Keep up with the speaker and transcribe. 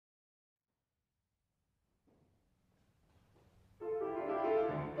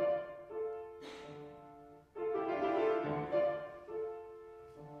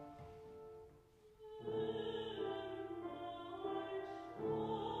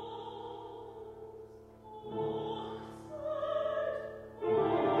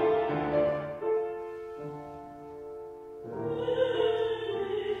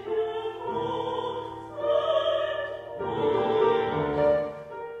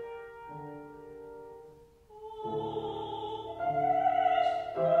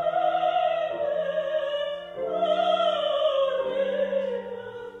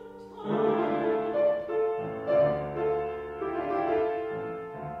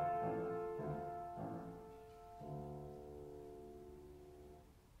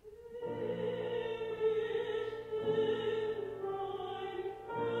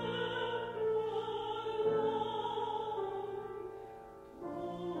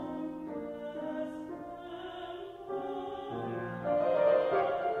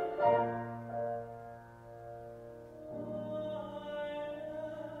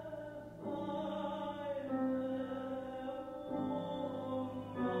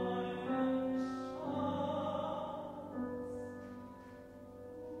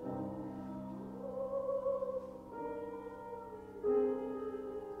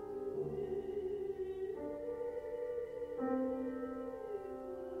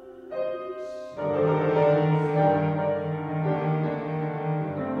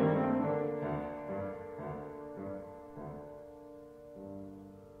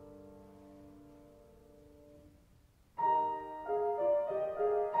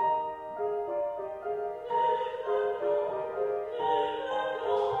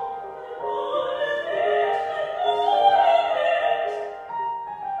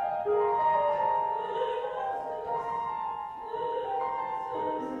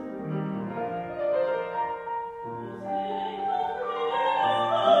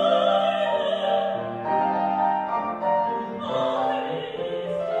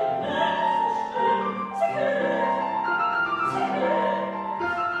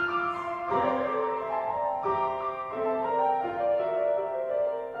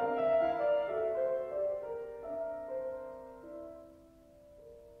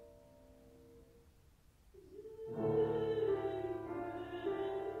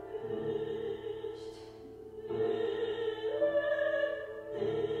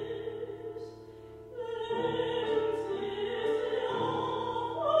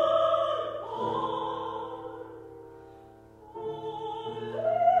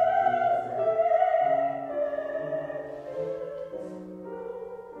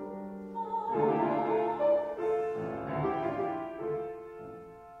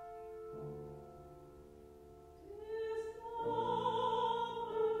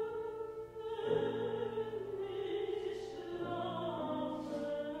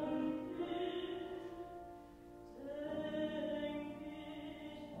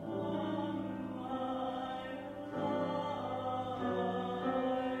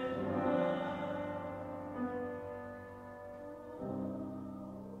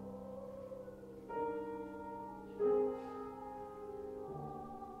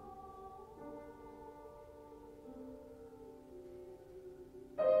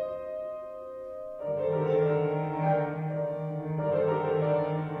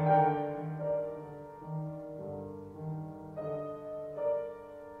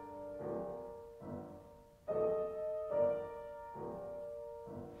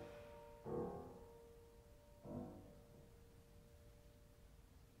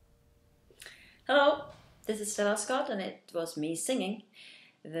This is Stella Scott, and it was me singing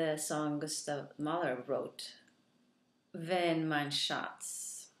the song Gustav Mahler wrote, Wenn mein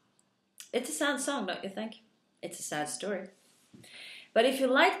Schatz. It's a sad song, don't you think? It's a sad story. But if you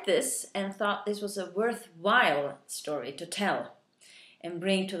liked this and thought this was a worthwhile story to tell and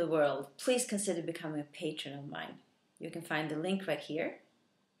bring to the world, please consider becoming a patron of mine. You can find the link right here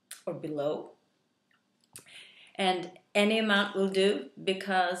or below. And any amount will do,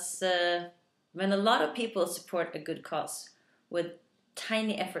 because when a lot of people support a good cause with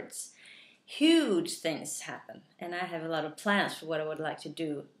tiny efforts, huge things happen. And I have a lot of plans for what I would like to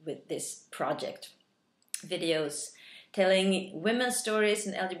do with this project. Videos telling women's stories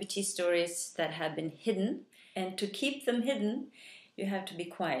and LGBT stories that have been hidden. And to keep them hidden, you have to be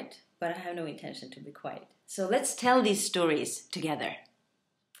quiet. But I have no intention to be quiet. So let's tell these stories together.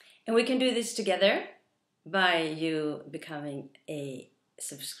 And we can do this together by you becoming a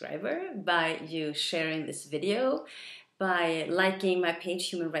subscriber, by you sharing this video, by liking my page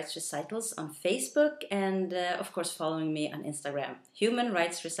Human Rights Recitals on Facebook, and of course following me on Instagram, Human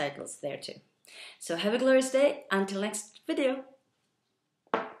Rights Recitals there too. So have a glorious day. Until next video.